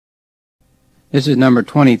This is number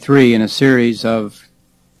 23 in a series of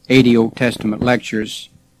 80 Old Testament lectures,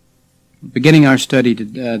 beginning our study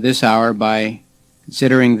this hour by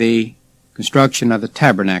considering the construction of the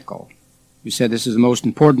tabernacle. We said this is the most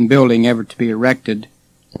important building ever to be erected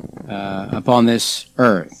upon this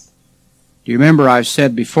earth. Do you remember I've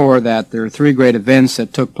said before that there are three great events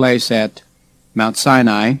that took place at Mount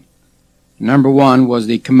Sinai? Number one was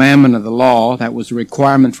the commandment of the law, that was the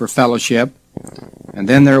requirement for fellowship. And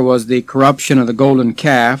then there was the corruption of the golden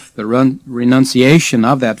calf, the renunciation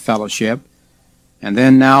of that fellowship. And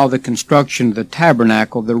then now the construction of the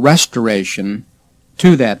tabernacle, the restoration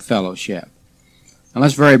to that fellowship. Now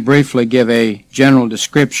let's very briefly give a general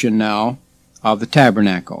description now of the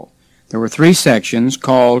tabernacle. There were three sections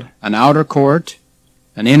called an outer court,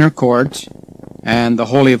 an inner court, and the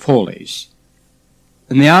Holy of Holies.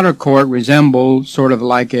 And the outer court resembled sort of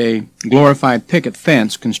like a glorified picket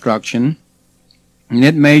fence construction, and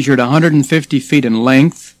it measured 150 feet in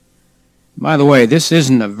length. By the way, this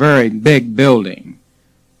isn't a very big building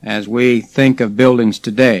as we think of buildings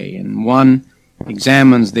today. And one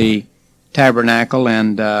examines the tabernacle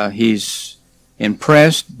and he's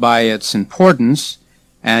impressed by its importance,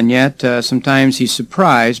 and yet sometimes he's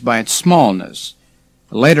surprised by its smallness.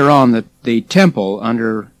 Later on, the temple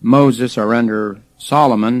under Moses or under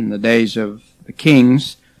Solomon, in the days of the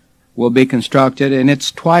kings, will be constructed, and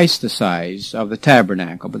it's twice the size of the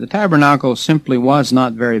tabernacle. But the tabernacle simply was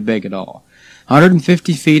not very big at all.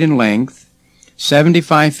 150 feet in length,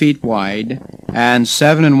 75 feet wide, and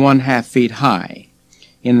 7 1/2 feet high.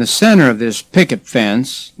 In the center of this picket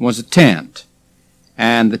fence was a tent,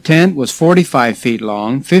 and the tent was 45 feet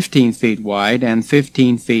long, 15 feet wide, and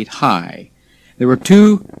 15 feet high. There were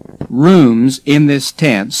two rooms in this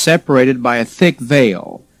tent separated by a thick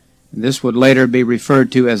veil. This would later be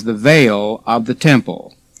referred to as the veil of the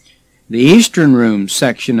temple. The eastern room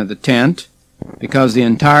section of the tent, because the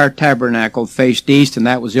entire tabernacle faced east and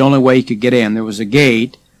that was the only way you could get in, there was a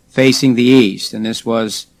gate facing the east, and this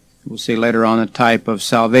was, we'll see later on, a type of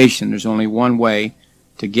salvation. There's only one way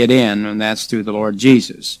to get in, and that's through the Lord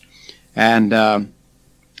Jesus. And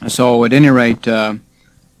so at any rate,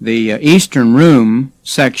 the eastern room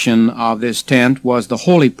section of this tent was the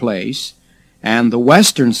holy place, and the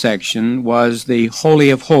western section was the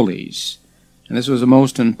Holy of Holies. And this was the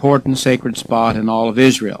most important sacred spot in all of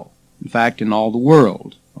Israel. In fact, in all the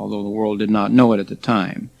world, although the world did not know it at the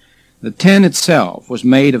time. The tent itself was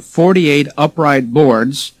made of 48 upright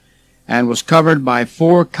boards and was covered by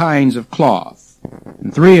 4 kinds of cloth.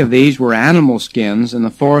 And 3 of these were animal skins, and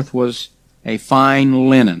the 4th was a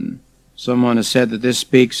fine linen. Someone has said that this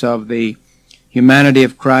speaks of the humanity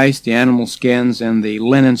of Christ, the animal skins, and the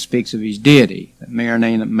linen speaks of his deity. That may or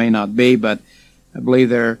may not be, but I believe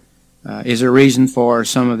there is a reason for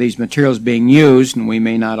some of these materials being used, and we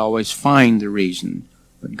may not always find the reason.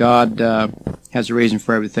 But God has a reason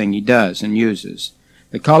for everything he does and uses.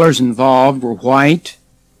 The colors involved were white,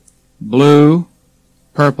 blue,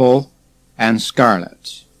 purple, and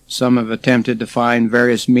scarlet. Some have attempted to find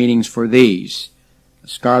various meanings for these.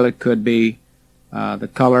 Scarlet could be the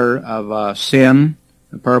color of sin.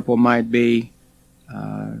 The purple might be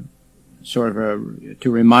sort of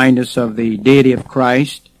to remind us of the deity of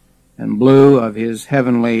Christ, and blue of his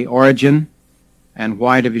heavenly origin, and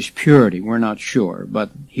white of his purity. We're not sure, but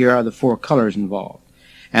here are the 4 colors involved.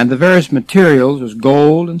 And the various materials was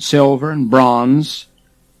gold and silver and bronze,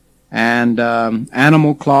 and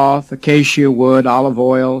animal cloth, acacia wood, olive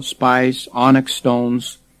oil, spice, onyx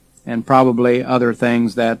stones, and probably other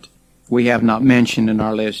things that we have not mentioned in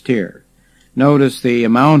our list here. Notice the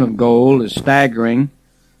amount of gold is staggering.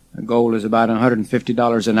 Gold is about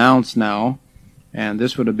 $150 an ounce now, and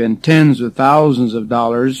this would have been tens of thousands of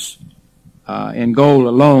dollars in gold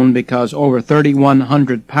alone, because over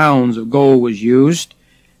 3,100 pounds of gold was used,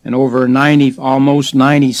 and over almost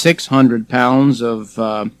 9,600 pounds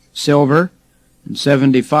of silver, and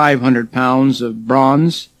 7,500 pounds of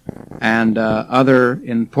bronze, and other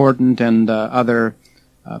important and other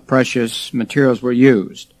precious materials were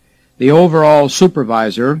used. The overall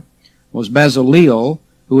supervisor was Bezaleel,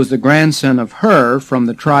 who was the grandson of Hur from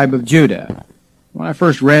the tribe of Judah. When I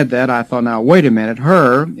first read that, I thought, now wait a minute,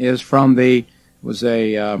 Hur is probably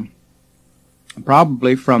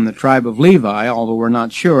from the tribe of Levi, although we're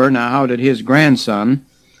not sure. Now, how did his grandson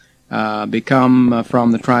become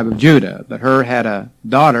from the tribe of Judah? But Hur had a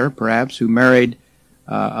daughter, perhaps, who married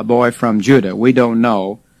a boy from Judah. We don't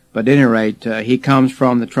know, but at any rate, he comes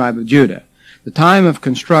from the tribe of Judah. The time of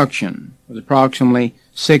construction was approximately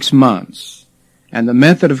 6 months. And the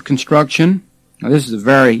method of construction, now this is a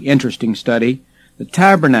very interesting study. The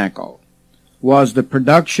tabernacle was the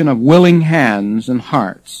production of willing hands and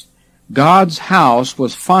hearts. God's house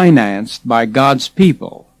was financed by God's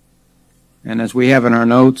people. And as we have in our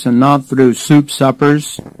notes, and not through soup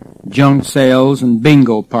suppers, junk sales, and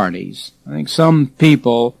bingo parties. I think some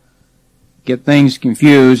people get things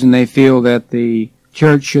confused and they feel that the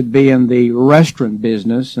church should be in the restaurant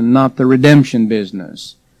business and not the redemption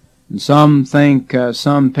business. And some think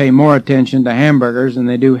some pay more attention to hamburgers than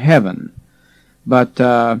they do heaven. But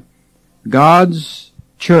God's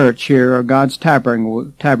church here, or God's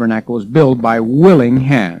tabernacle, was built by willing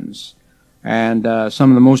hands. And some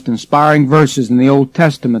of the most inspiring verses in the Old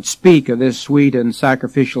Testament speak of this sweet and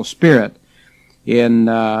sacrificial spirit. In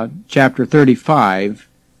chapter 35,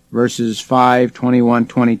 verses 5, 21,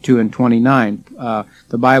 22, and 29,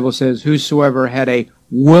 the Bible says, "Whosoever had a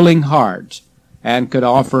willing heart and could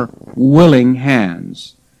offer willing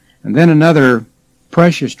hands." And then another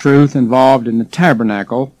precious truth involved in the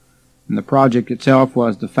tabernacle and the project itself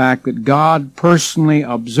was the fact that God personally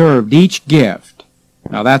observed each gift.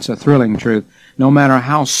 Now that's a thrilling truth, no matter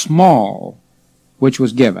how small, which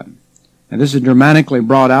was given. And this is dramatically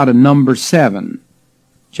brought out in Numbers 7,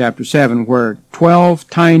 chapter 7, where 12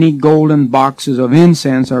 tiny golden boxes of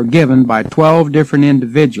incense are given by 12 different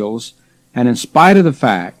individuals. And in spite of the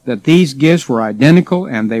fact that these gifts were identical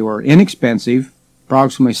and they were inexpensive,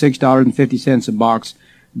 approximately $6.50 a box,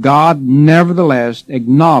 God nevertheless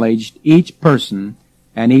acknowledged each person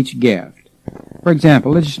and each gift. For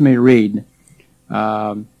example, let's just read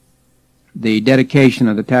the dedication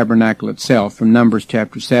of the tabernacle itself from Numbers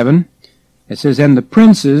chapter 7. It says, "And the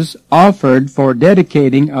princes offered for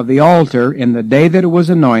dedicating of the altar in the day that it was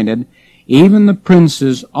anointed, even the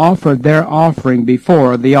princes offered their offering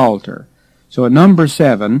before the altar." So in number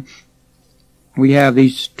 7, we have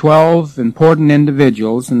these 12 important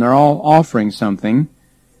individuals, and they're all offering something,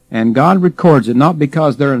 and God records it not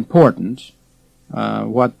because they're important,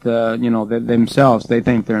 themselves they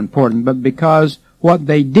think they're important, but because what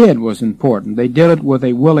they did was important. They did it with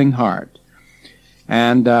a willing heart.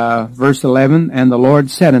 And verse 11, "And the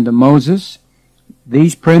Lord said unto Moses,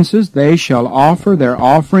 These princes, they shall offer their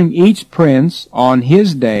offering, each prince on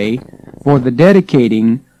his day, for the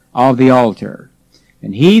dedicating of the altar.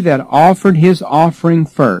 And he that offered his offering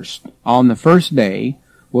first on the first day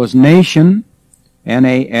was Nahshon,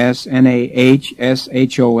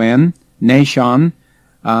 N-A-S-N-A-H-S-H-O-N, Nahshon,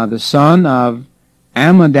 the son of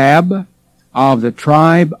Amminadab of the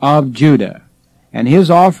tribe of Judah. And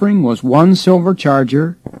his offering was 1 silver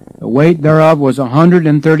charger, the weight thereof was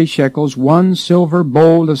 130 shekels, 1 silver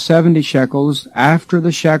bowl of 70 shekels, after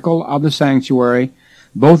the shekel of the sanctuary.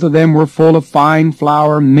 Both of them were full of fine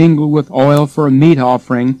flour mingled with oil for a meat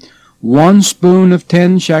offering, 1 spoon of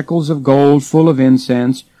 10 shekels of gold full of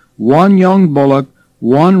incense, 1 young bullock,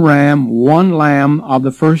 1 ram, 1 lamb of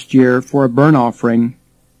the first year for a burnt offering,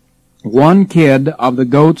 1 kid of the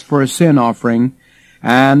goats for a sin offering,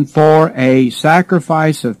 and for a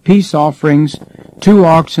sacrifice of peace offerings, 2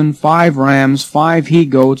 oxen, 5 rams, 5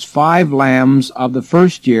 he-goats, 5 lambs of the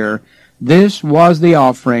first year. This was the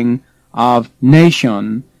offering of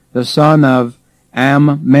Nahshon, the son of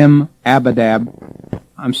Amminadab.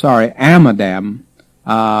 And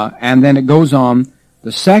then it goes on,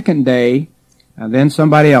 the second day, and then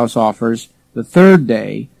somebody else offers. The third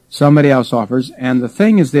day, somebody else offers. And the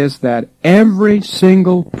thing is this, that every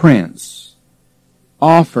single prince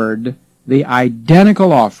offered the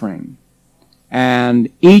identical offering, and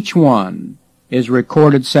each one is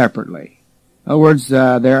recorded separately. In other words,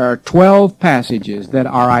 there are 12 passages that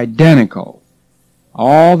are identical.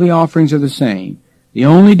 All the offerings are the same. The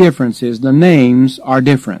only difference is the names are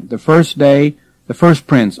different. The first day, the first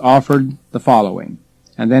prince offered the following,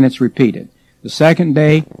 and then it's repeated. The second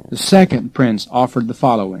day, the second prince offered the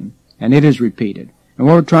following, and it is repeated. And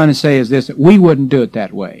what we're trying to say is this, that we wouldn't do it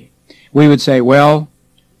that way. We would say, well,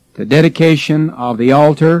 the dedication of the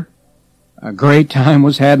altar, a great time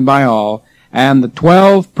was had by all, and the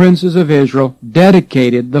 12 princes of Israel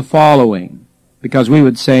dedicated the following, because we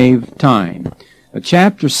would save time. But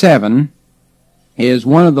chapter 7 is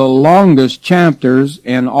one of the longest chapters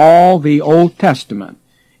in all the Old Testament.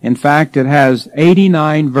 In fact, it has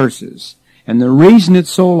 89 verses. And the reason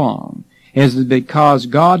it's so long is because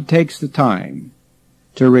God takes the time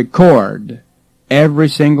to record every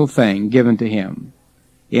single thing given to Him.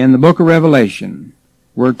 In the book of Revelation,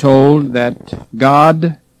 we're told that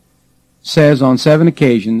God says on 7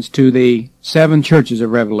 occasions to the 7 churches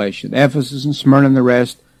of Revelation, Ephesus and Smyrna and the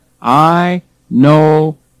rest, I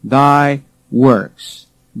know thy works.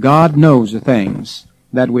 God knows the things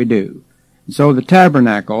that we do. And so the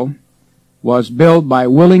tabernacle was built by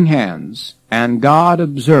willing hands, and God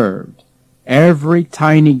observed every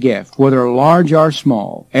tiny gift, whether large or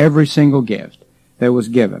small, every single gift that was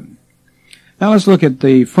given. Now let's look at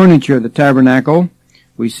the furniture of the tabernacle.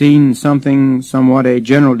 We've seen somewhat a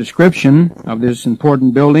general description of this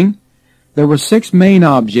important building. There were 6 main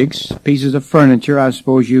objects, pieces of furniture, I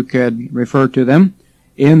suppose you could refer to them,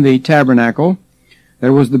 in the tabernacle.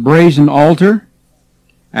 There was the brazen altar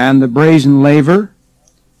and the brazen laver.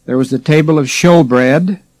 There was the table of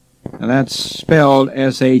showbread, and that's spelled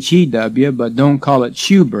S-H-E-W, but don't call it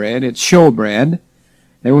shewbread, it's showbread.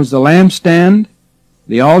 There was the lampstand,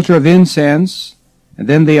 the altar of incense, and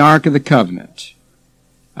then the Ark of the Covenant.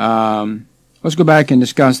 Let's go back and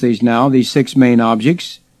discuss these now, these 6 main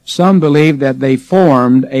objects. Some believe that they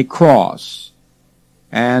formed a cross,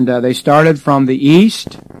 and they started from the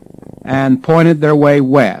east and pointed their way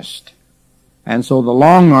west. And so the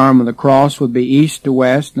long arm of the cross would be east to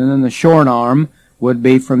west, and then the short arm would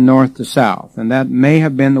be from north to south. And that may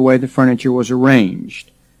have been the way the furniture was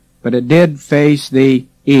arranged. But it did face the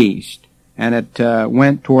east, and it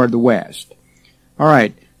went toward the west. All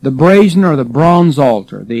right, the brazen or the bronze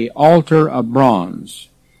altar, the altar of bronze.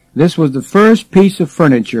 This was the first piece of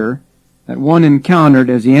furniture that one encountered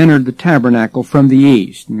as he entered the tabernacle from the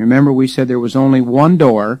east. And remember, we said there was only one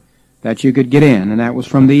door that you could get in, and that was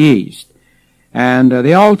from the east. And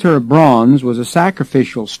the altar of bronze was a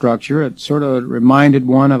sacrificial structure. It sort of reminded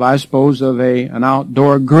one of, I suppose, of an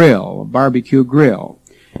outdoor grill, a barbecue grill.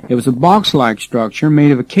 It was a box-like structure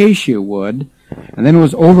made of acacia wood, and then it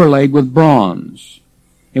was overlaid with bronze.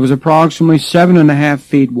 It was approximately 7.5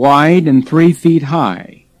 feet wide and 3 feet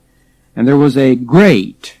high. And there was a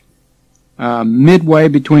grate midway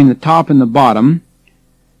between the top and the bottom,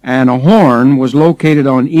 and a horn was located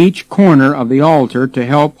on each corner of the altar to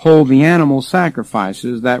help hold the animal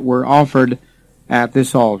sacrifices that were offered at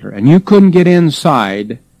this altar. And you couldn't get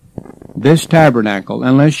inside this tabernacle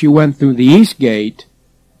unless you went through the east gate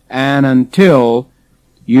and until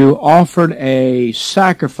you offered a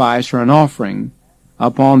sacrifice or an offering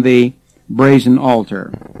upon the brazen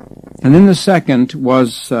altar. And then the second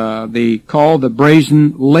was called the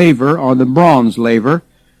brazen laver or the bronze laver.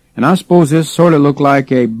 And I suppose this sort of looked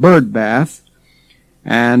like a bird bath.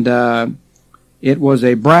 And it was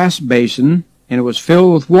a brass basin, and it was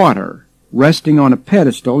filled with water, resting on a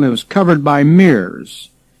pedestal, and it was covered by mirrors.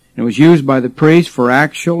 It was used by the priest for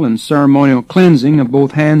actual and ceremonial cleansing of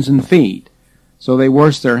both hands and feet. So they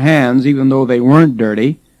washed their hands, even though they weren't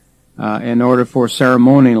dirty, in order for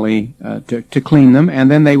ceremonially to clean them,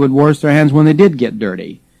 and then they would wash their hands when they did get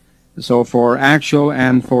dirty. So for actual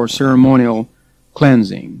and for ceremonial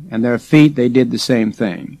cleansing. And their feet, they did the same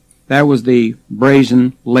thing. That was the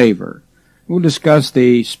brazen laver. We'll discuss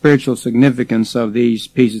the spiritual significance of these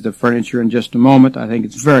pieces of furniture in just a moment. I think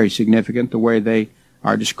it's very significant the way they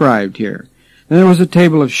are described here. Then there was a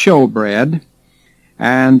table of showbread,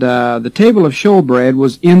 and the table of showbread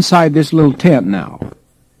was inside this little tent now.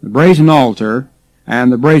 The brazen altar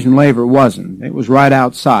and the brazen laver wasn't. It was right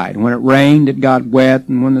outside. When it rained, it got wet,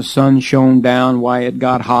 and when the sun shone down, why, it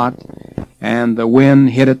got hot, and the wind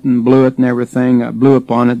hit it and blew it and everything, blew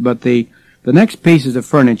upon it. But the next pieces of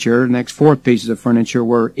furniture, the next 4 pieces of furniture,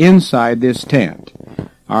 were inside this tent.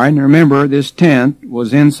 All right, and remember, this tent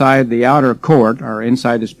was inside the outer court, or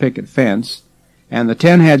inside this picket fence, and the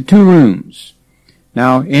tent had 2 rooms.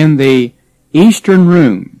 Now, in the eastern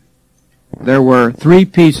room, there were 3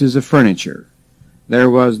 pieces of furniture. There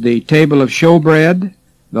was the table of showbread,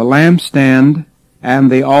 the lampstand, and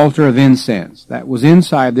the altar of incense. That was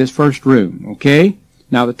inside this first room, okay?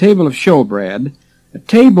 Now, the table of showbread, the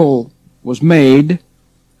table was made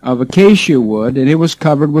of acacia wood, and it was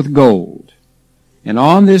covered with gold. And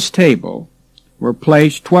on this table were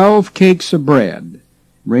placed 12 cakes of bread,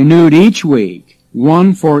 renewed each week,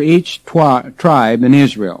 1 for each tribe in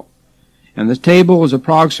Israel. And the table was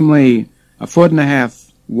approximately 1.5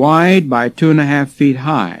 feet wide by 2.5 feet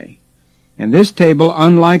high. And this table,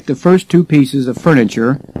 unlike the first 2 pieces of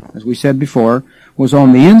furniture, as we said before, was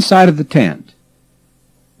on the inside of the tent.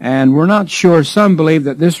 And we're not sure. Some believe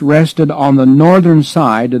that this rested on the northern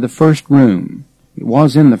side of the first room. It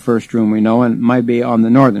was in the first room, we know, and it might be on the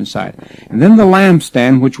northern side. And then the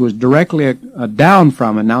lampstand, which was directly down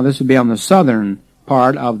from it. Now, this would be on the southern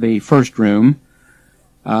part of the first room.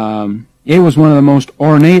 It was one of the most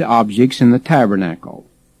ornate objects in the tabernacle.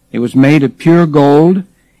 It was made of pure gold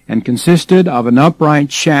and consisted of an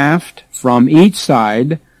upright shaft from each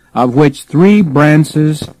side, of which 3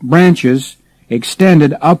 branches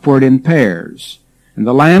extended upward in pairs. And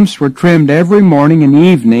the lamps were trimmed every morning and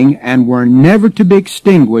evening and were never to be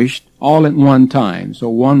extinguished all at one time. So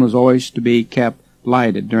one was always to be kept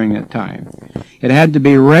lighted during that time. It had to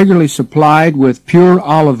be regularly supplied with pure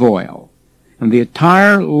olive oil. And the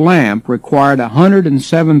entire lamp required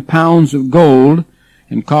 107 pounds of gold,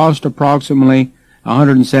 and cost approximately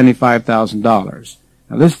 $175,000.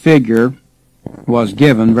 Now, this figure was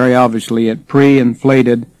given very obviously at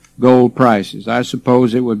pre-inflated gold prices. I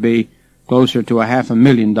suppose it would be closer to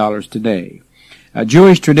 $500,000 today.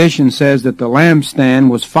 Jewish tradition says that the lampstand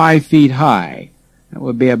was 5 feet high. That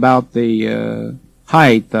would be about the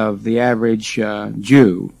height of the average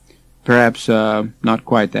Jew. Perhaps not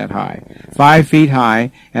quite that high. 5 feet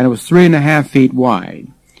high, and it was 3.5 feet wide.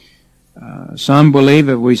 Some believe,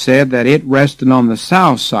 as we said, that it rested on the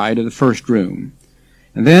south side of the first room.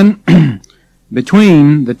 And then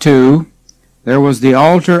between the two, there was the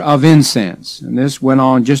altar of incense, and this went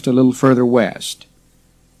on just a little further west.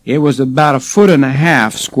 It was about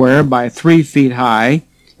 1.5 feet square by 3 feet high.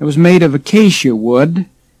 It was made of acacia wood,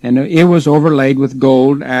 and it was overlaid with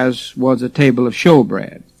gold, as was a table of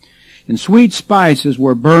showbread. And sweet spices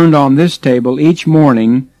were burned on this table each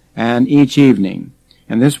morning and each evening,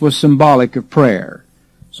 and this was symbolic of prayer.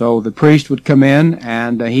 So the priest would come in,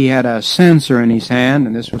 and he had a censer in his hand,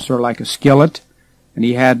 and this was sort of like a skillet, and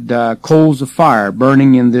he had coals of fire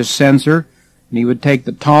burning in this censer, and he would take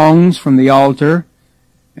the tongs from the altar,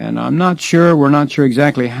 and we're not sure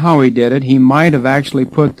exactly how he did it. He might have actually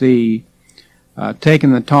put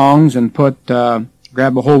taken the tongs and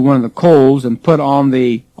grab a hold of one of the coals and put on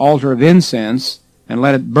the altar of incense and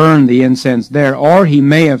let it burn the incense there, or he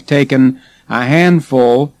may have taken a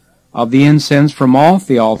handful of the incense from off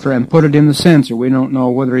the altar and put it in the censer. We don't know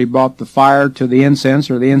whether he brought the fire to the incense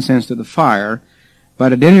or the incense to the fire,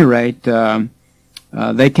 but at any rate,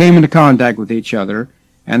 they came into contact with each other,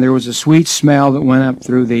 and there was a sweet smell that went up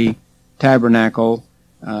through the tabernacle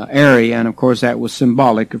area, and of course that was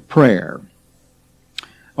symbolic of prayer.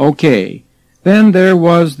 Okay, then there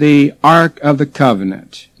was the Ark of the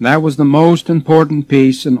Covenant. That was the most important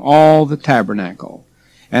piece in all the tabernacle.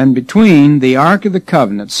 And between the Ark of the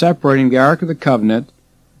Covenant, separating the Ark of the Covenant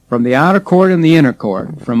from the outer court and the inner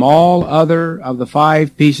court, from all other of the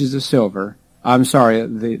 5 pieces of silver,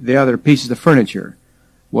 the other pieces of furniture,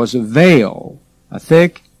 was a veil, a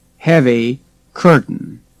thick, heavy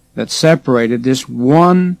curtain that separated this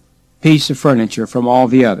one piece of furniture from all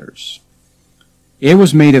the others. It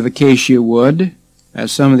was made of acacia wood,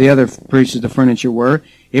 as some of the other pieces of furniture were.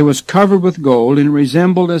 It was covered with gold and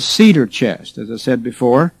resembled a cedar chest, as I said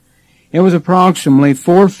before. It was approximately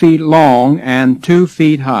 4 feet long and 2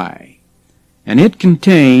 feet high, and it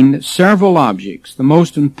contained several objects. The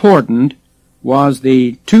most important was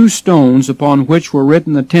the 2 stones upon which were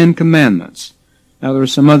written the 10 Commandments. Now, there are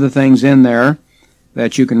some other things in there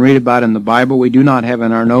that you can read about in the Bible. We do not have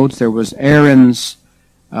in our notes. There was Aaron's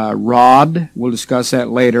rod. We'll discuss that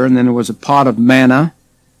later. And then there was a pot of manna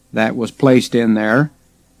that was placed in there.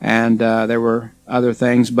 And there were other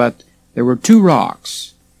things, but there were 2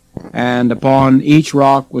 rocks. And upon each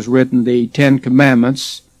rock was written the 10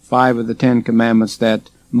 Commandments, 5 of the 10 Commandments that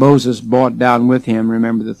Moses brought down with him.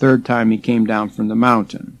 Remember, the 3rd time he came down from the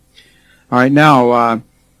mountain. All right, now,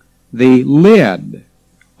 the lid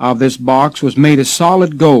of this box was made of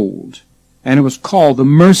solid gold, and it was called the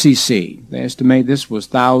mercy seat. They estimate this was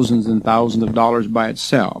thousands and thousands of dollars by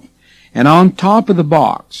itself. And on top of the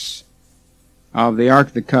box of the Ark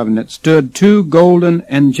of the Covenant stood 2 golden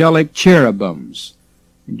angelic cherubims.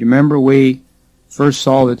 And you remember we first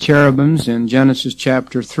saw the cherubims in Genesis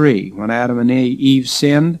chapter 3 when Adam and Eve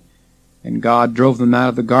sinned, and God drove them out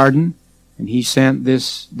of the garden, and he sent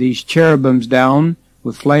these cherubims down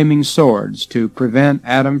with flaming swords to prevent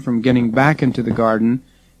Adam from getting back into the garden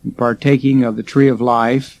and partaking of the tree of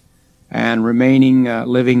life and remaining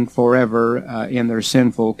living forever in their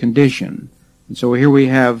sinful condition. And so here we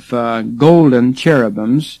have golden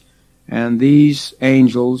cherubims, and these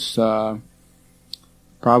angels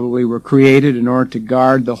probably were created in order to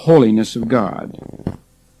guard the holiness of God.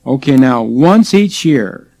 Okay, now, once each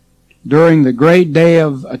year, during the great day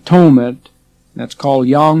of atonement, that's called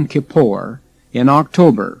Yom Kippur, in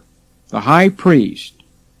October, the high priest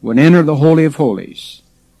would enter the Holy of Holies.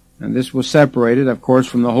 And this was separated, of course,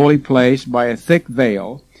 from the holy place by a thick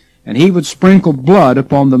veil, and he would sprinkle blood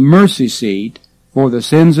upon the mercy seat for the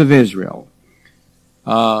sins of Israel.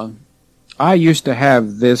 I used to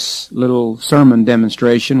have this little sermon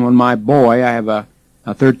demonstration when my boy, I have a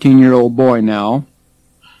 13-year-old boy now,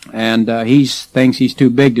 and he thinks he's too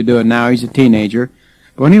big to do it now. He's a teenager.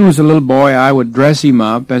 But when he was a little boy, I would dress him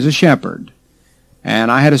up as a shepherd.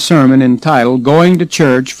 And I had a sermon entitled, Going to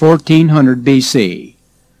Church 1400 B.C.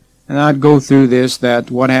 And I'd go through this,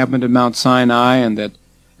 that what happened at Mount Sinai, and that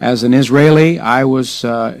as an Israeli, I was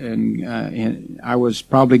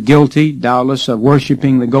probably guilty, doubtless, of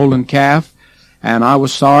worshiping the golden calf, and I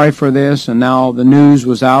was sorry for this, and now the news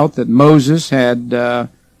was out that Moses had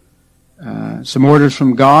some orders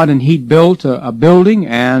from God, and he'd built a building,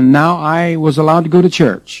 and now I was allowed to go to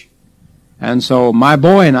church. And so my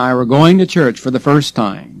boy and I were going to church for the first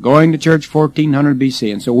time, going to church 1400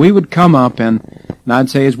 BC. And so we would come up, and I'd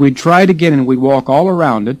say as we'd try to get in, we'd walk all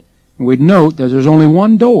around it, and we'd note that there's only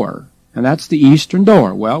one door, and that's the eastern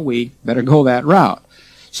door. Well, we better go that route.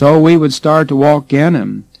 So we would start to walk in,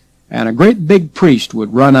 and a great big priest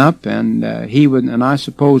would run up, and he would, and I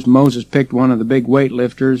suppose Moses picked one of the big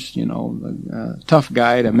weightlifters, you know, a tough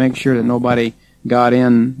guy to make sure that nobody got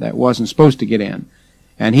in that wasn't supposed to get in.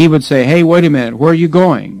 And he would say, "Hey, wait a minute, where are you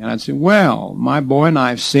going?" And I'd say, "Well, my boy and I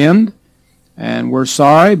have sinned, and we're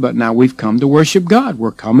sorry, but now we've come to worship God.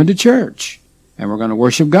 We're coming to church, and we're going to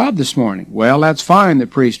worship God this morning." "Well, that's fine," the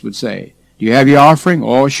priest would say. "Do you have your offering?"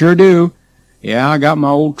 "Oh, sure do." "Yeah, I got my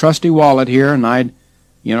old trusty wallet here," and I'd,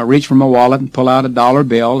 reach for my wallet and pull out a dollar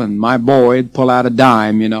bill, and my boy would pull out a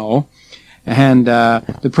dime, And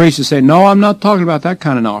the priest would say, "No, I'm not talking about that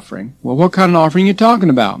kind of offering." "Well, what kind of offering are you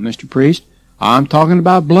talking about, Mr. Priest?" "I'm talking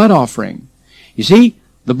about blood offering. You see,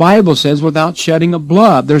 the Bible says without shedding of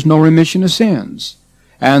blood, there's no remission of sins."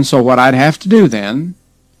 And so what I'd have to do then,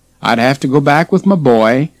 I'd have to go back with my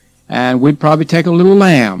boy, and we'd probably take a little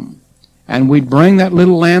lamb, and we'd bring that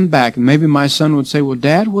little lamb back. And maybe my son would say, "Well,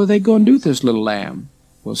 Dad, what are they going to do with this little lamb?"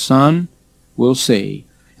 "Well, son, we'll see."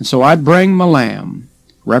 And so I'd bring my lamb,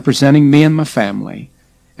 representing me and my family,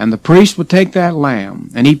 and the priest would take that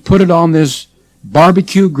lamb, and he'd put it on this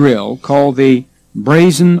barbecue grill called the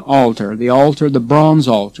brazen altar, the bronze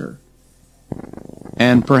altar.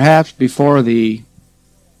 And perhaps before the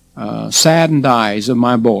saddened eyes of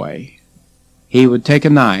my boy, he would take a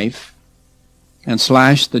knife and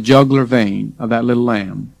slash the jugular vein of that little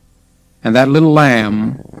lamb. And that little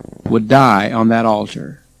lamb would die on that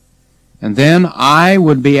altar. And then I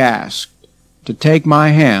would be asked to take my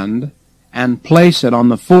hand and place it on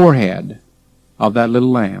the forehead of that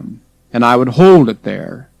little lamb. And I would hold it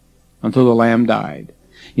there until the lamb died.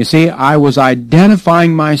 You see, I was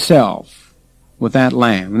identifying myself with that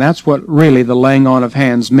lamb. And that's what really the laying on of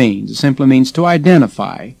hands means. It simply means to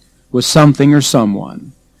identify with something or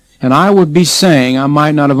someone. And I would be saying, I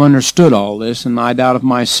might not have understood all this, and I doubt if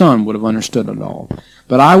my son would have understood it all.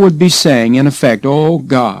 But I would be saying, in effect, "Oh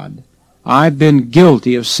God, I've been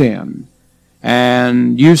guilty of sin.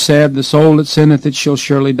 And you said, the soul that sinneth, it shall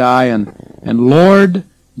surely die. And Lord,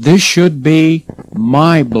 this should be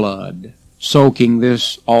my blood soaking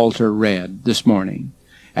this altar red this morning.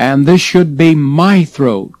 And this should be my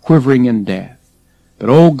throat quivering in death. But,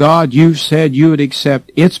 oh God, you said you would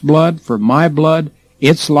accept its blood for my blood,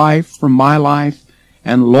 its life for my life.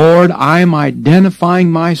 And Lord, I'm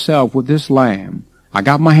identifying myself with this lamb. I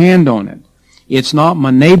got my hand on it. It's not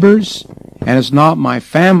my neighbors, and it's not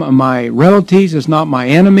my relatives, it's not my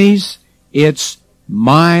enemies. It's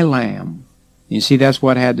my lamb." You see, that's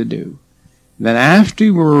what I had to do. Then after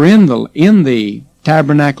we were in the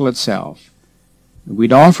tabernacle itself,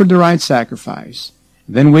 we'd offered the right sacrifice.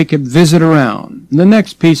 Then we could visit around. The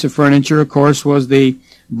next piece of furniture, of course, was the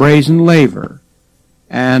brazen laver.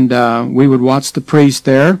 And we would watch the priest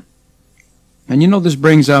there. And this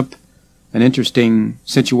brings up an interesting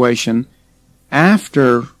situation.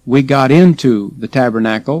 After we got into the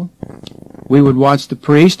tabernacle, we would watch the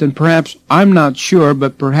priest, and perhaps, I'm not sure,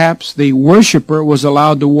 but perhaps the worshiper was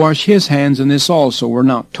allowed to wash his hands in this also. We're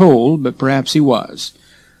not told, but perhaps he was.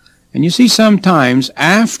 And you see, sometimes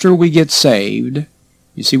after we get saved,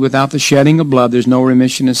 you see, without the shedding of blood, there's no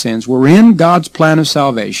remission of sins. We're in God's plan of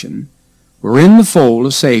salvation. We're in the fold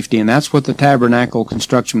of safety, and that's what the tabernacle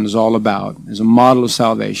construction is all about, is a model of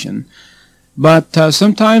salvation. But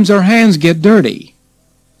sometimes our hands get dirty.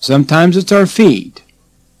 Sometimes it's our feet.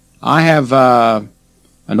 I have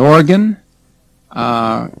an organ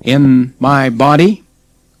in my body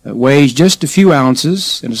that weighs just a few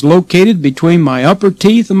ounces, and it's located between my upper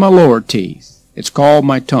teeth and my lower teeth. It's called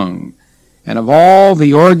my tongue. And of all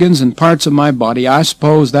the organs and parts of my body, I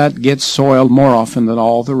suppose that gets soiled more often than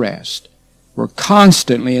all the rest. We're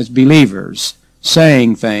constantly, as believers,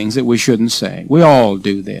 saying things that we shouldn't say. We all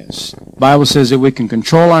do this. The Bible says that we can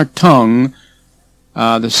control our tongue.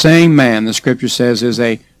 The same man, the Scripture says, is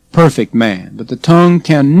a perfect man, but the tongue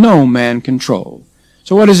can no man control.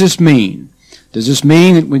 So what does this mean? Does this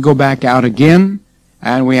mean that we go back out again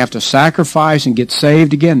and we have to sacrifice and get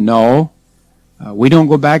saved again? No. We don't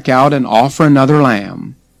go back out and offer another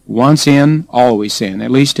lamb. Once in, always in, at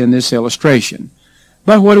least in this illustration.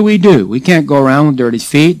 But what do? We can't go around with dirty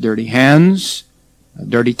feet, dirty hands, a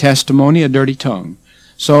dirty testimony, a dirty tongue.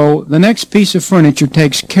 So the next piece of furniture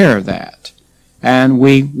takes care of that. And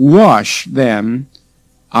we wash them,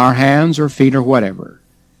 our hands or feet or whatever.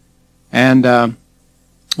 And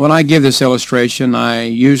When I give this illustration, I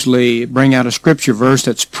usually bring out a scripture verse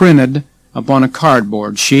that's printed upon a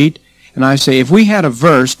cardboard sheet, and I say, if we had a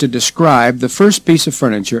verse to describe the first piece of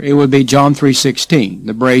furniture, it would be John 3:16,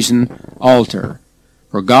 the brazen altar.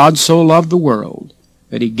 For God so loved the world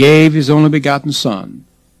that he gave his only begotten Son,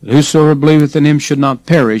 that whosoever believeth in him should not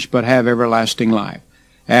perish, but have everlasting life.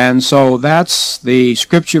 And so that's the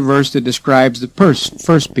scripture verse that describes the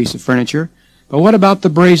first piece of furniture. But what about the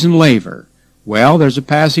brazen laver? Well, there's a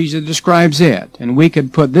passage that describes it, and we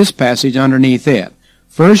could put this passage underneath it.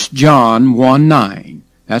 1 John 1:9.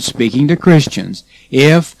 That's speaking to Christians.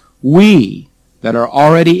 If we that are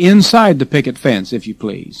already inside the picket fence, if you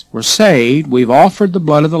please, we're saved, we've offered the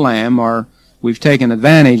blood of the Lamb, or we've taken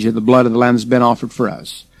advantage of the blood of the Lamb that's been offered for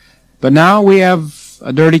us. But now we have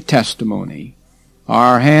a dirty testimony.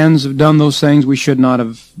 Our hands have done those things we should not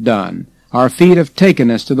have done. Our feet have taken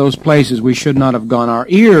us to those places we should not have gone. Our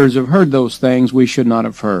ears have heard those things we should not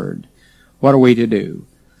have heard. What are we to do?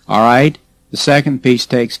 All right, the second piece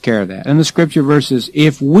takes care of that. And the scripture verse is,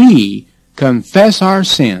 if we confess our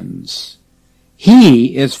sins,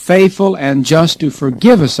 he is faithful and just to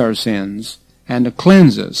forgive us our sins and to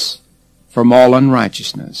cleanse us from all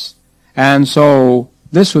unrighteousness. And so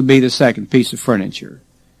this would be the second piece of furniture.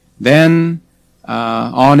 Then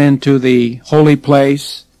on into the holy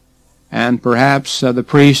place, and perhaps the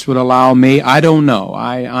priest would allow me, I don't know,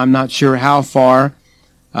 I'm not sure how far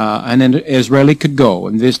an Israeli could go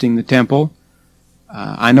in visiting the temple.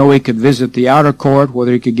 I know he could visit the outer court,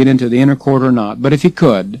 whether he could get into the inner court or not. But if he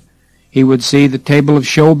could, he would see the table of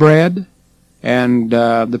showbread, and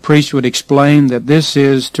the priest would explain that this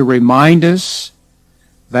is to remind us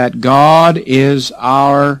that God is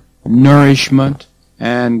our nourishment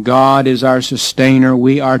and God is our sustainer.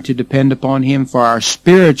 We are to depend upon him for our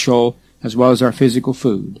spiritual as well as our physical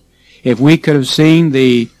food. If we could have seen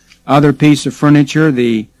the other piece of furniture,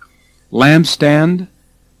 the lampstand,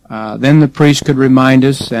 then the priest could remind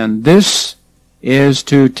us, and this is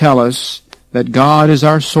to tell us that God is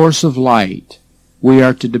our source of light. We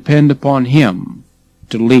are to depend upon him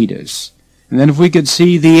to lead us. And then if we could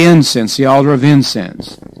see the incense, the altar of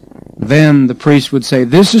incense, then the priest would say,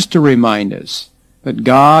 this is to remind us that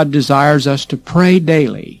God desires us to pray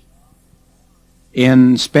daily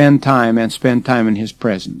and spend time in his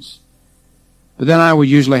presence. But then I would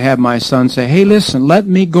usually have my son say, hey, listen, let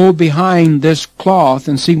me go behind this cloth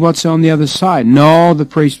and see what's on the other side. No, the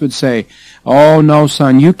priest would say, oh, no,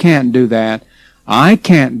 son, you can't do that. I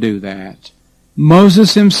can't do that.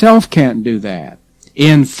 Moses himself can't do that.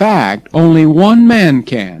 In fact, only one man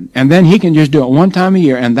can, and then he can just do it one time a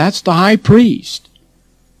year, and that's the high priest.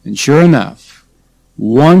 And sure enough,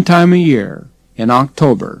 one time a year in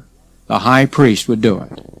October, the high priest would do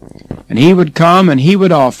it. And he would come and he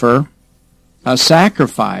would offer a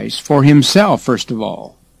sacrifice for himself, first of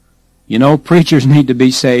all. You know, preachers need to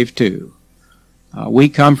be saved too. We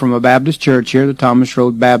come from a Baptist church here, the Thomas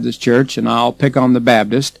Road Baptist Church, and I'll pick on the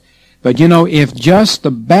Baptist. But you know, if just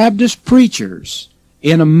the Baptist preachers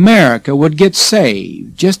in America would get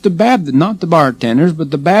saved, just the Baptist, not the bartenders,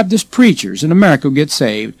 but the Baptist preachers in America would get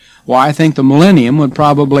saved, well, I think the millennium would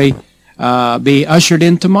probably be ushered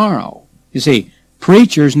in tomorrow. You see,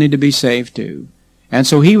 preachers need to be saved too. And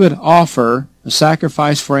so he would offer a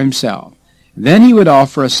sacrifice for himself. Then he would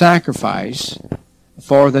offer a sacrifice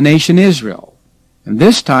for the nation Israel. And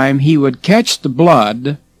this time he would catch the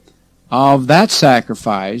blood of that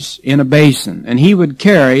sacrifice in a basin, and he would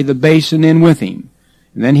carry the basin in with him.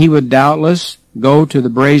 And then he would doubtless go to the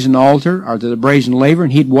brazen altar or to the brazen laver,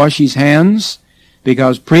 and he'd wash his hands,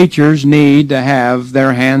 because preachers need to have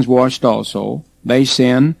their hands washed also. They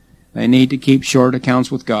sin. They need to keep short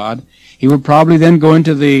accounts with God. He would probably then go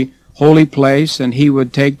into the holy place, and he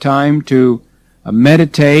would take time to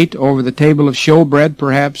meditate over the table of showbread,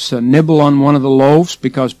 perhaps nibble on one of the loaves,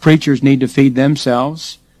 because preachers need to feed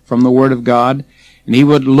themselves from the Word of God. And he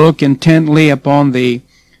would look intently upon the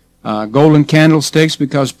golden candlesticks,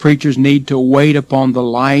 because preachers need to wait upon the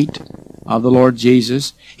light of the Lord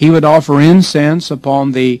Jesus. He would offer incense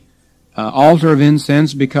upon the altar of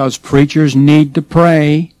incense, because preachers need to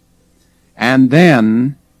pray. And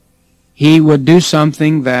then he would do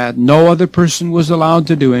something that no other person was allowed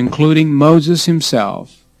to do, including Moses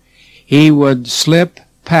himself. He would slip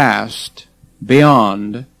past,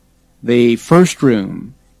 beyond the first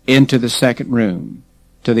room, into the second room,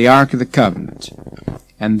 to the Ark of the Covenant.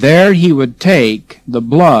 And there he would take the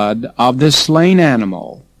blood of this slain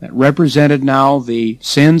animal that represented now the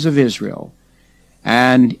sins of Israel,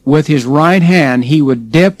 and with his right hand he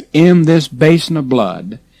would dip in this basin of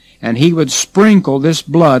blood, and he would sprinkle this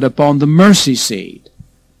blood upon the mercy seat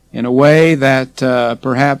in a way that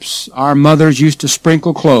perhaps our mothers used to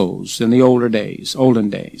sprinkle clothes in the olden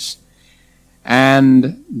days.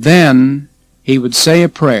 And then he would say a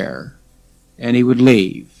prayer, and he would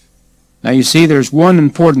leave. Now you see, there's one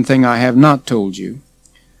important thing I have not told you,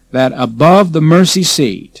 that above the mercy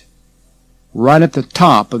seat, right at the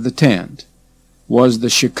top of the tent, was the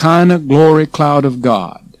Shekinah glory cloud of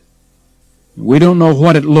God. We don't know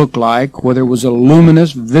what it looked like, whether it was a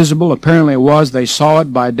luminous, visible. Apparently it was. They saw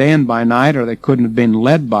it by day and by night, or they couldn't have been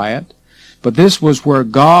led by it. But this was where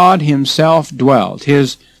God himself dwelt,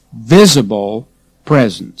 his visible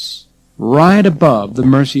presence, right above the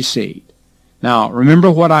mercy seat. Now,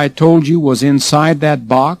 remember what I told you was inside that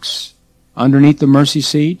box, underneath the mercy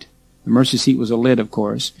seat? The mercy seat was a lid, of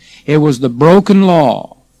course. It was the broken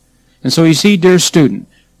law. And so you see, dear student,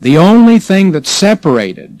 the only thing that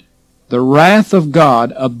separated the wrath of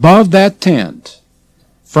God above that tent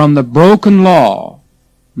from the broken law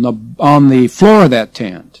on the floor of that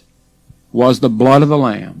tent was the blood of the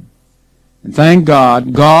Lamb. And thank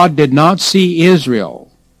God, God did not see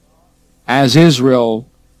Israel as Israel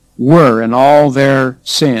were in all their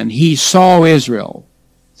sin. He saw Israel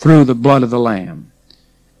through the blood of the Lamb.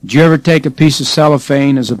 Did you ever take a piece of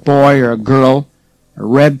cellophane as a boy or a girl, a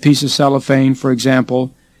red piece of cellophane, for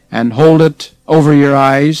example, and hold it over your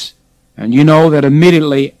eyes? And you know that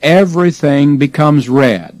immediately everything becomes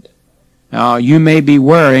red. Now, you may be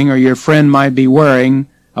wearing, or your friend might be wearing,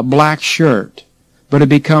 a black shirt, but it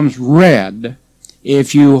becomes red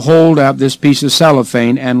if you hold up this piece of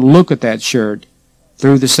cellophane and look at that shirt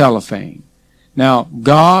through the cellophane. Now,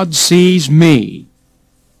 God sees me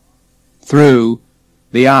through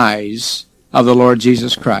the eyes of the Lord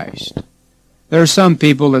Jesus Christ. There are some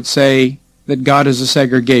people that say that God is a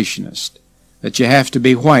segregationist, that you have to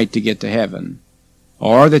be white to get to heaven,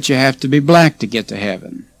 or that you have to be black to get to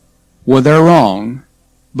heaven. Well, they're wrong,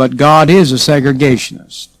 but God is a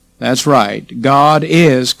segregationist. That's right. God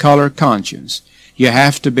is color conscious. You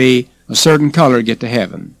have to be a certain color to get to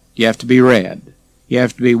heaven. You have to be red. You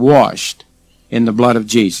have to be washed in the blood of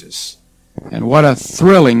Jesus. And what a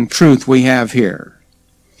thrilling truth we have here.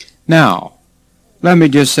 Now, let me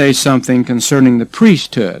just say something concerning the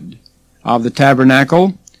priesthood of the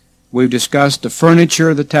tabernacle. We've discussed the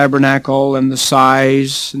furniture of the tabernacle and the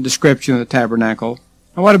size and description of the tabernacle.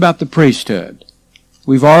 Now, what about the priesthood?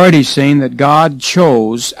 We've already seen that God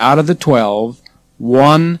chose out of the 12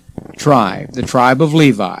 one tribe, the tribe of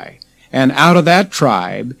Levi. And out of that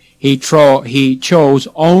tribe, he chose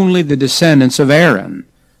only the descendants of Aaron.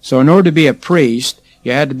 So in order to be a priest,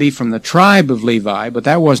 you had to be from the tribe of Levi, but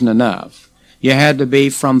that wasn't enough. You had to be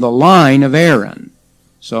from the line of Aaron.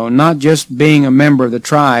 So not just being a member of the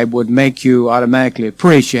tribe would make you automatically a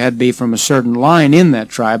priest. You had to be from a certain line in that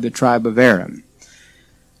tribe, the tribe of Aaron.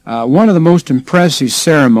 One of the most impressive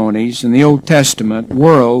ceremonies in the Old Testament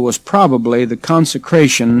world was probably the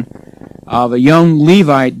consecration of a young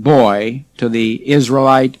Levite boy to the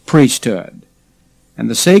Israelite priesthood. And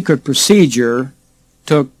the sacred procedure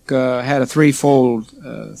had a threefold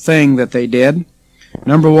thing that they did.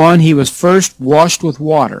 Number one, he was first washed with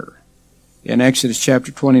water in Exodus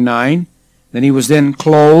chapter 29. Then he was then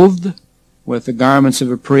clothed with the garments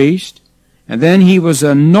of a priest. And then he was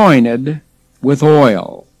anointed with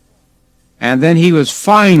oil. And then he was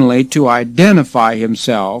finally to identify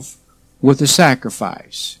himself with the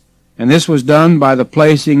sacrifice. And this was done by the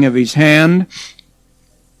placing of his hand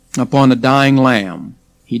upon a dying lamb.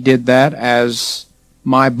 He did that as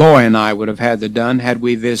my boy and I would have had it done had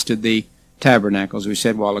we visited the tabernacle, as we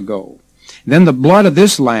said a while ago. Then the blood of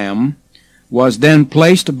this lamb was then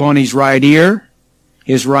placed upon his right ear,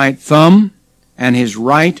 his right thumb, and his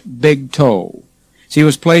right big toe. See, it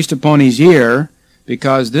was placed upon his ear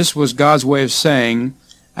because this was God's way of saying,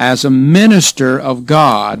 as a minister of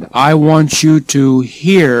God, I want you to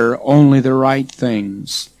hear only the right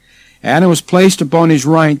things. And it was placed upon his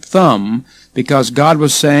right thumb because God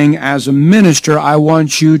was saying, as a minister, I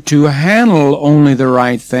want you to handle only the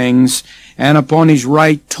right things. And upon his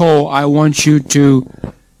right toe, I want you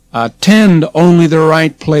to tend only the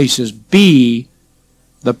right places. Be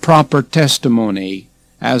the proper testimony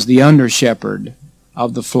as the under-shepherd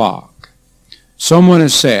of the flock. Someone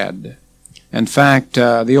has said, in fact,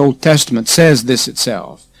 the Old Testament says this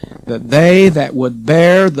itself, that they that would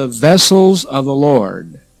bear the vessels of the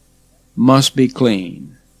Lord must be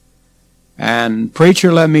clean. And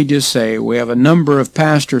preacher, let me just say, we have a number of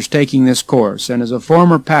pastors taking this course, and as a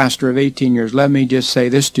former pastor of 18 years, let me just say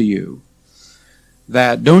this to you,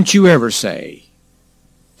 that don't you ever say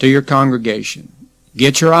to your congregation,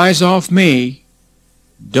 get your eyes off me,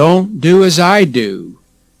 don't do as I do,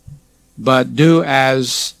 but do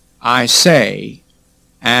as I say,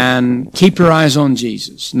 and keep your eyes on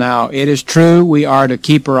Jesus. Now, it is true we are to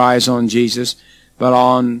keep our eyes on Jesus, but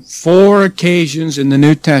on 4 occasions in the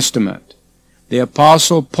New Testament, the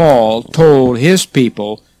Apostle Paul told his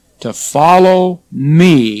people to follow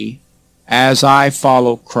me as I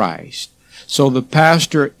follow Christ. So the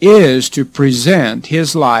pastor is to present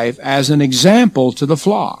his life as an example to the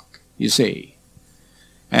flock, you see.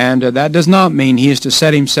 And that does not mean he is to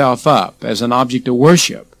set himself up as an object of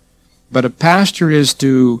worship. But a pastor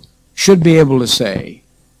should be able to say,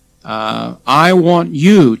 I want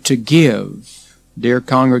you to give, dear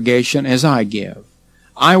congregation, as I give.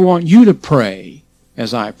 I want you to pray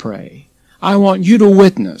as I pray. I want you to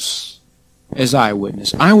witness as I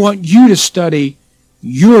witness. I want you to study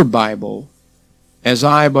your Bible as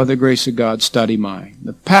I, by the grace of God, study mine.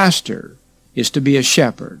 The pastor is to be a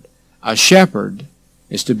shepherd. A shepherd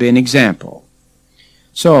is to be an example.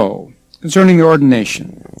 So, concerning the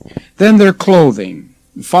ordination, then their clothing.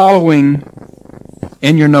 Following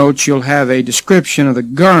in your notes, you'll have a description of the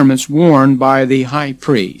garments worn by the high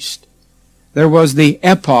priest. There was the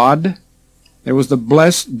ephod, there was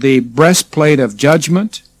the breastplate of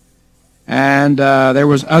judgment, and there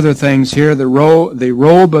was other things here, the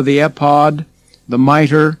robe of the ephod, the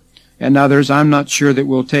mitre, and others. I'm not sure that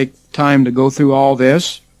we'll take time to go through all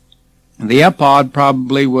this. The ephod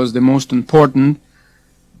probably was the most important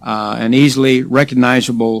an easily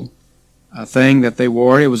recognizable thing that they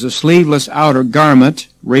wore. It was a sleeveless outer garment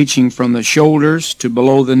reaching from the shoulders to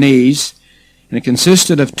below the knees, and it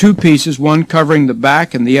consisted of 2 pieces, one covering the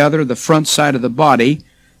back and the other the front side of the body,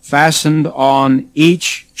 fastened on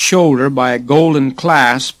each shoulder by a golden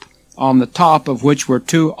clasp, on the top of which were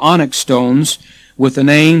 2 onyx stones with the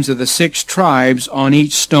names of the 6 tribes on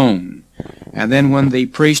each stone. And then when the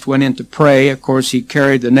priest went in to pray, of course, he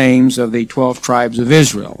carried the names of the 12 tribes of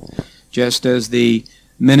Israel, just as the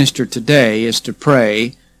minister today is to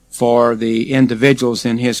pray for the individuals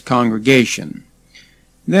in his congregation.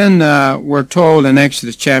 Then we're told in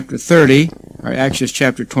Exodus chapter 30, or Exodus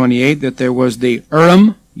chapter 28, that there was the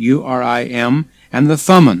Urim, U-R-I-M, and the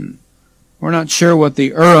Thummim. We're not sure what the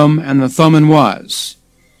Urim and the Thummim was.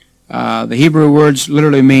 The Hebrew words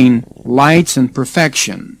literally mean lights and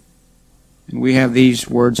perfection. And we have these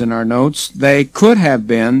words in our notes. They could have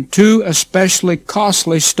been 2 especially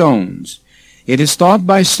costly stones. It is thought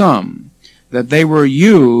by some that they were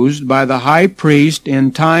used by the high priest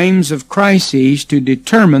in times of crises to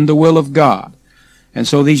determine the will of God. And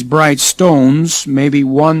so these bright stones, maybe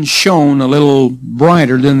one shone a little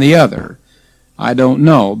brighter than the other. I don't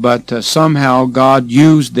know, but somehow God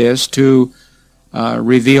used this to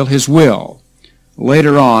reveal His will.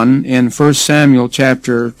 Later on, in 1 Samuel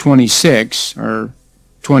chapter 26, or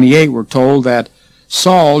 28, we're told that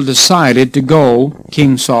Saul decided to go,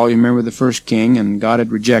 King Saul, you remember the first king, and God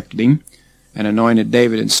had rejected him and anointed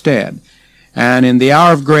David instead. And in the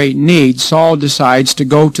hour of great need, Saul decides to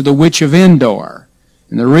go to the witch of Endor.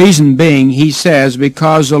 And the reason being, he says,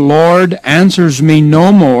 because the Lord answers me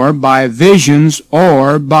no more by visions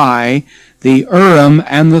or by the Urim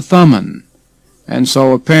and the Thummim. And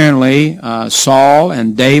so apparently Saul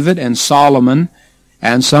and David and Solomon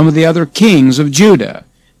and some of the other kings of Judah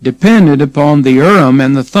depended upon the Urim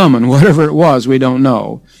and the Thummim, whatever it was, we don't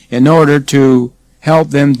know, in order to help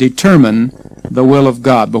them determine the will of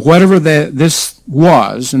God. But whatever this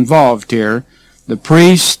was involved here, the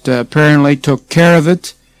priest apparently took care of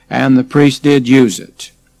it, and the priest did use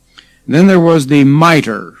it. And then there was the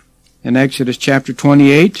mitre in Exodus chapter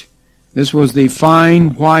 28. This was the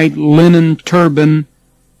fine white linen turban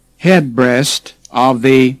headbreast of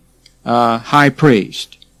the high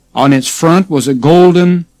priest. On its front was a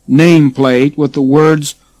golden nameplate with the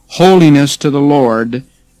words, Holiness to the Lord,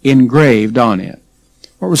 engraved on it.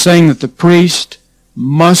 What we're saying that the priest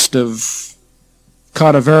must have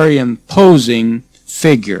cut a very imposing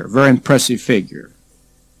figure, very impressive figure.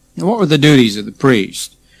 And what were the duties of the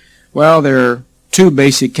priest? Well, there are 2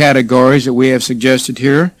 basic categories that we have suggested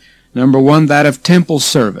here. Number 1, that of temple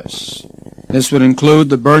service. This would include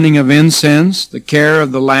the burning of incense, the care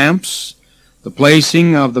of the lamps, the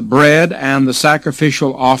placing of the bread and the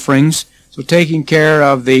sacrificial offerings, so taking care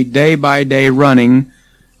of the day-by-day running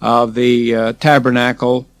of the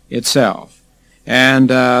tabernacle itself. And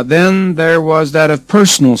then there was that of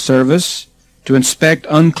personal service, to inspect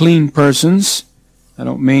unclean persons. I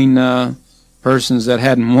don't mean persons that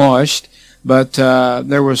hadn't washed, but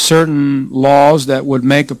there were certain laws that would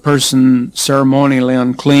make a person ceremonially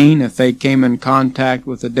unclean if they came in contact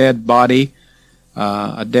with a dead body,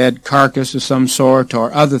 a dead carcass of some sort,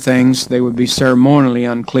 or other things. They would be ceremonially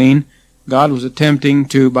unclean. God was attempting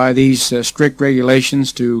to, by these strict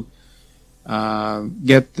regulations, to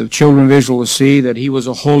get the children of Israel to see that he was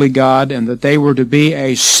a holy God and that they were to be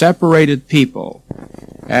a separated people.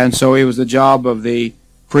 And so it was the job of the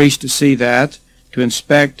priest to see that, to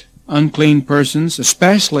inspect unclean persons,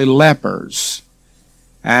 especially lepers,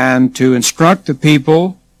 and to instruct the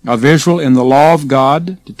people of Israel in the law of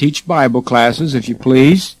God, to teach Bible classes, if you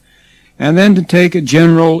please, and then to take a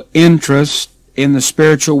general interest in the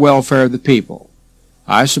spiritual welfare of the people.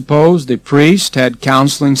 I suppose the priest had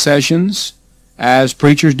counseling sessions, as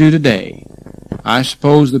preachers do today. I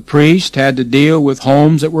suppose the priest had to deal with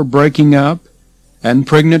homes that were breaking up, and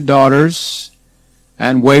pregnant daughters,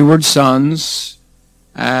 and wayward sons,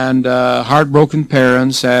 and heartbroken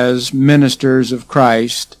parents, as ministers of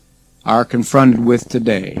Christ are confronted with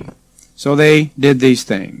today. So they did these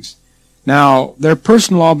things. Now, their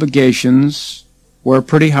personal obligations were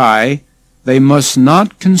pretty high. They must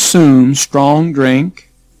not consume strong drink.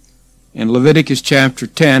 In Leviticus chapter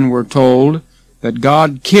 10, we're told that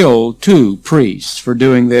God killed 2 priests for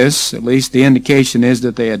doing this. At least the indication is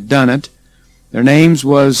that they had done it. Their names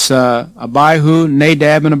was Abihu,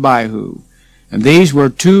 Nadab, and Abihu. And these were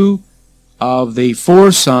 2 of the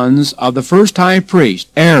 4 sons of the first high priest,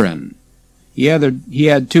 Aaron. He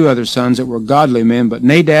had 2 other sons that were godly men, but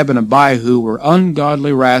Nadab and Abihu were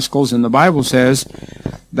ungodly rascals, and the Bible says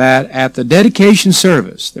that at the dedication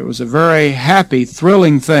service, there was a very happy,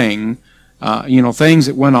 thrilling thing, things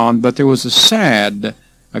that went on, but there was a sad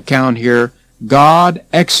account here. God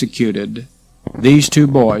executed these 2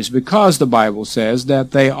 boys because the Bible says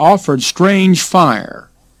that they offered strange fire.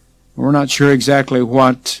 We're not sure exactly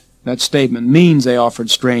what that statement means, they offered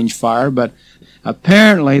strange fire, but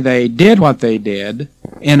apparently they did what they did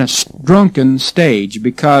in a drunken stage,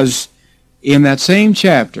 because in that same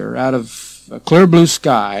chapter, out of a clear blue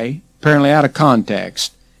sky, apparently out of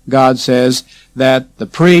context, God says that the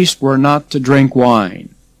priests were not to drink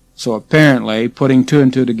wine. So apparently, putting 2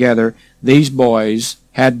 and 2 together, these boys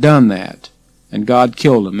had done that, and God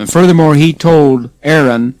killed them. And furthermore, he told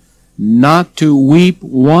Aaron not to weep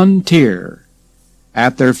 1 tear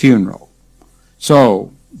at their funeral.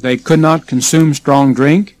 So they could not consume strong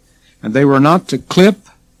drink, and they were not to clip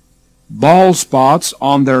bald spots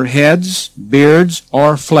on their heads, beards,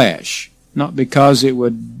 or flesh, not because it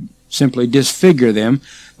would simply disfigure them,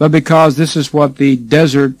 but because this is what the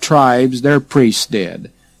desert tribes, their priests,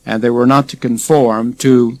 did, and they were not to conform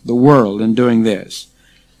to the world in doing this.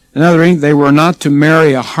 Another thing, they were not to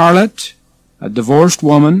marry a harlot, a divorced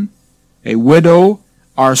woman, a widow,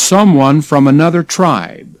 or someone from another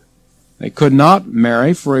tribe. They could not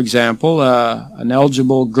marry, for example, an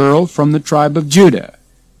eligible girl from the tribe of Judah,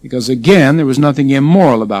 because again, there was nothing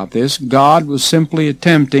immoral about this. God was simply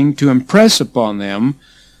attempting to impress upon them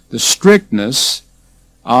the strictness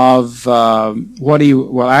of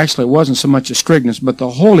actually it wasn't so much a strictness, but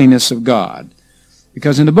the holiness of God.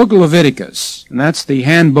 Because in the book of Leviticus, and that's the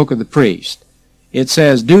handbook of the priest, it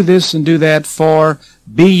says, do this and do that, for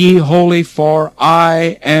be ye holy, for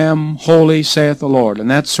I am holy, saith the Lord.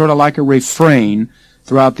 And that's sort of like a refrain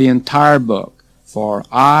throughout the entire book. For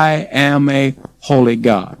I am a holy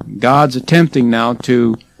God. God's attempting now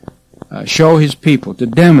to show his people, to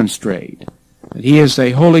demonstrate that he is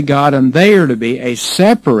a holy God, and they are to be a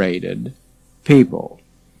separated people.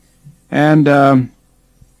 And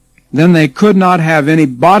then they could not have any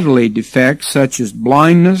bodily defects such as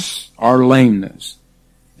blindness or lameness.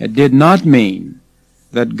 It did not mean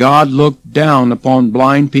that God looked down upon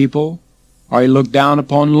blind people or he looked down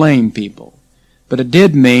upon lame people. But it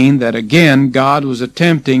did mean that, again, God was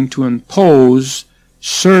attempting to impose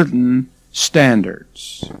certain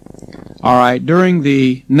standards. All right, during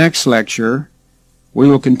the next lecture, we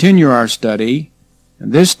will continue our study,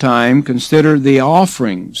 and this time consider the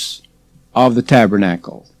offerings of the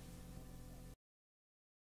tabernacle.